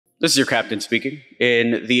This is your captain speaking.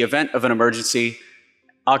 In the event of an emergency,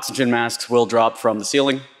 oxygen masks will drop from the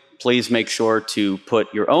ceiling. Please make sure to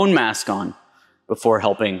put your own mask on before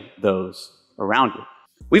helping those around you.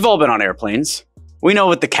 We've all been on airplanes. We know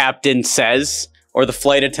what the captain says, or the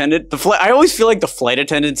flight attendant. I always feel like the flight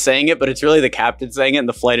attendant's saying it, but it's really the captain saying it, and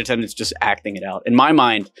the flight attendant's just acting it out. In my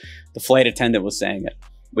mind, the flight attendant was saying it.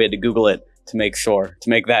 We had to Google it to make sure, to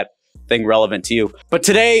make that thing relevant to you. But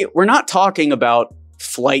today, we're not talking about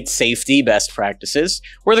flight safety best practices.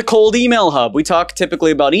 We're the cold email hub. We talk typically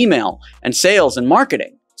about email and sales and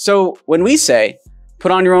marketing. So when we say,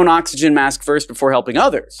 put on your own oxygen mask first before helping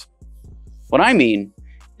others, what I mean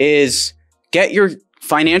is get your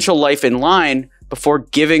financial life in line before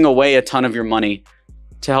giving away a ton of your money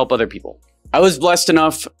to help other people. I was blessed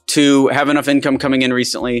enough to have enough income coming in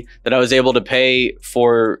recently that I was able to pay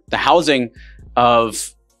for the housing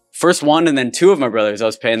of first one and then two of my brothers. I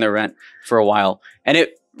was paying their rent for a while. And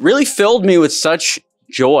it really filled me with such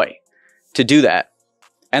joy to do that.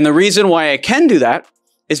 And the reason why I can do that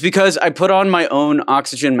is because I put on my own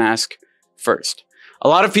oxygen mask first. A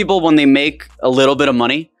lot of people, when they make a little bit of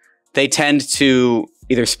money, they tend to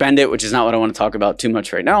either spend it, which is not what I want to talk about too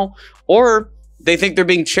much right now, or they think they're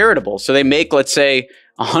being charitable. So they make, let's say,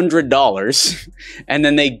 $100 and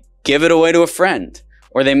then they give it away to a friend,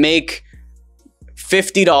 or they make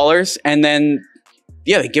 $50 and then,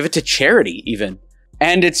 yeah, they give it to charity even.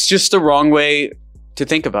 And it's just the wrong way to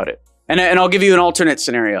think about it. And I'll give you an alternate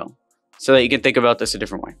scenario so that you can think about this a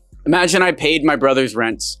different way. Imagine I paid my brother's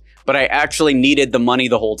rents, but I actually needed the money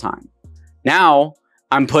the whole time. Now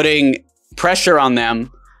I'm putting pressure on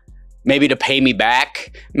them, maybe to pay me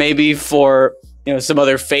back, maybe for, some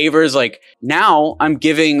other favors. Like, now I'm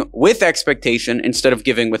giving with expectation instead of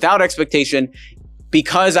giving without expectation,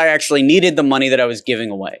 because I actually needed the money that I was giving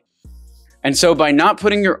away. And so by not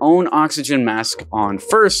putting your own oxygen mask on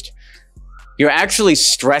first, you're actually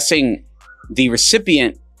stressing the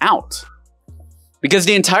recipient out. Because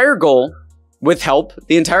the entire goal with help,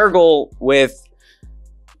 the entire goal with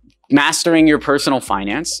mastering your personal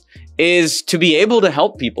finance is to be able to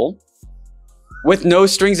help people with no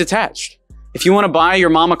strings attached. If you want to buy your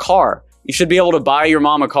mom a car, you should be able to buy your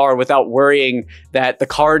mom a car without worrying that the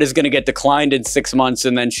card is going to get declined in 6 months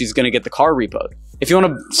and then she's going to get the car repoed. If you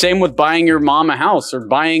want to, same with buying your mom a house or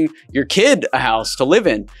buying your kid a house to live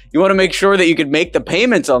in, you want to make sure that you can make the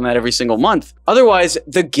payments on that every single month. Otherwise,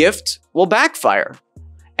 the gift will backfire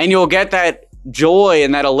and you'll get that joy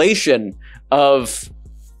and that elation of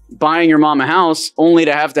buying your mom a house only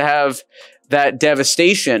to have that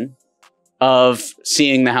devastation of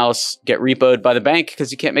seeing the house get repoed by the bank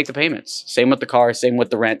because you can't make the payments. Same with the car, same with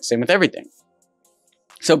the rent, same with everything.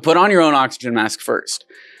 So put on your own oxygen mask first.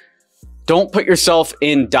 Don't put yourself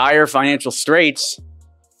in dire financial straits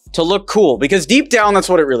to look cool, because deep down, that's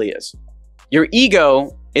what it really is. Your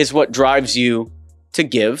ego is what drives you to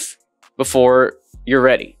give before you're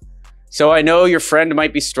ready. So I know your friend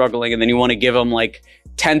might be struggling and then you want to give them like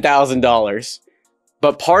 $10,000,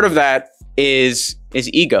 but part of that is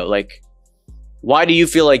ego. Like, why do you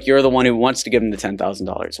feel like you're the one who wants to give them the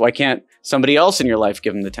 $10,000? Why can't somebody else in your life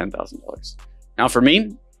give them the $10,000? Now, for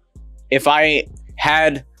me, if I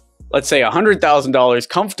had, let's say, $100,000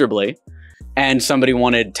 comfortably and somebody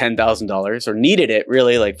wanted $10,000 or needed it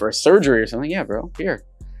really, like for a surgery or something, yeah, bro, here.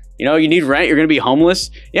 You need rent, you're going to be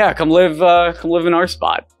homeless. Yeah, come live in our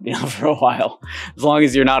spot, for a while. As long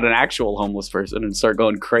as you're not an actual homeless person and start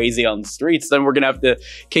going crazy on the streets, then we're going to have to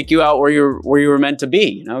kick you out where you were meant to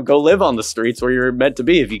be. Go live on the streets where you're meant to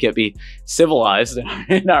be if you can't be civilized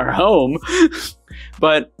in our home.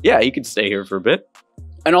 But yeah, you can stay here for a bit.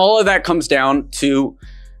 And all of that comes down to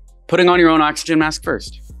putting on your own oxygen mask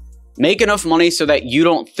first. Make enough money so that you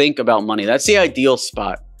don't think about money. That's the ideal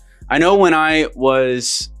spot. I know when I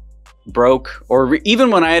was broke, or even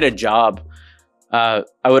when I had a job, I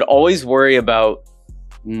would always worry about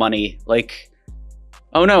money. Like,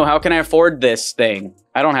 oh no, how can I afford this thing?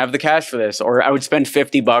 I don't have the cash for this. Or I would spend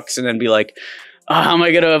 $50 and then be like, oh, how am I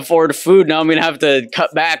going to afford food? Now I'm going to have to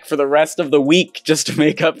cut back for the rest of the week just to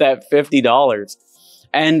make up that $50.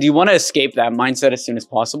 And you want to escape that mindset as soon as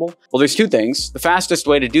possible. Well, there's two things. The fastest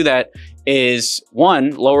way to do that is,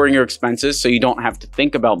 one, lowering your expenses so you don't have to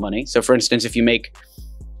think about money. So for instance, if you make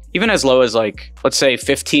even as low as, like, let's say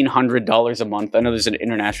 $1,500 a month. I know there's an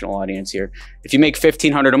international audience here. If you make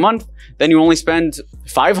 $1,500 a month, then you only spend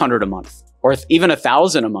 $500 a month, or even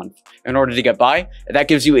 $1,000 a month in order to get by. That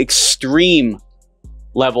gives you extreme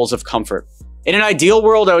levels of comfort. In an ideal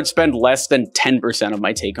world, I would spend less than 10% of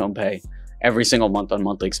my take-home pay every single month on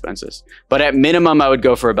monthly expenses. But at minimum, I would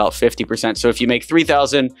go for about 50%. So if you make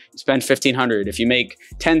 $3,000, spend $1,500. If you make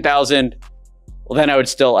 $10,000, well, then I would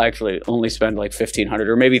still actually only spend like 1,500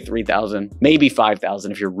 or maybe 3,000, maybe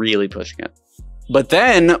 5,000 if you're really pushing it. But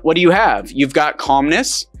then what do you have? You've got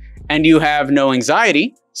calmness and you have no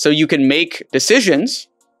anxiety. So you can make decisions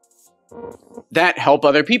that help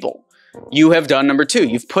other people. You have done number 2.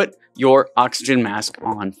 You've put your oxygen mask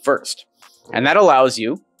on first. And that allows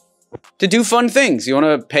you to do fun things. You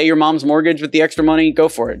want to pay your mom's mortgage with the extra money? Go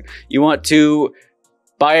for it. You want to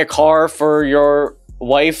buy a car for your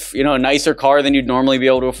wife, a nicer car than you'd normally be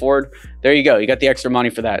able to afford? There you go. You got the extra money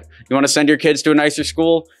for that. You want to send your kids to a nicer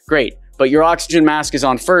school? Great. But your oxygen mask is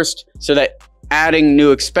on first so that adding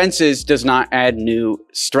new expenses does not add new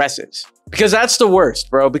stresses. Because that's the worst,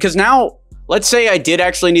 bro. Because now, let's say I did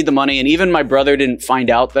actually need the money and even my brother didn't find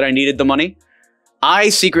out that I needed the money. I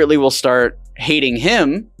secretly will start hating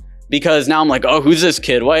him because now I'm like, oh, who's this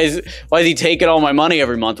kid? Why is he taking all my money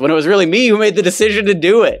every month? When it was really me who made the decision to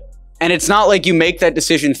do it. And it's not like you make that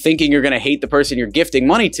decision thinking you're going to hate the person you're gifting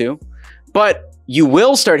money to, but you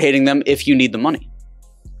will start hating them if you need the money.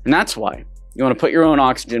 And that's why you want to put your own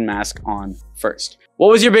oxygen mask on first. What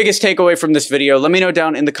was your biggest takeaway from this video? Let me know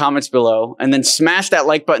down in the comments below, and then smash that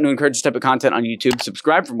like button to encourage this type of content on YouTube.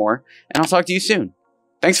 Subscribe for more, and I'll talk to you soon.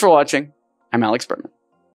 Thanks for watching. I'm Alex Berman.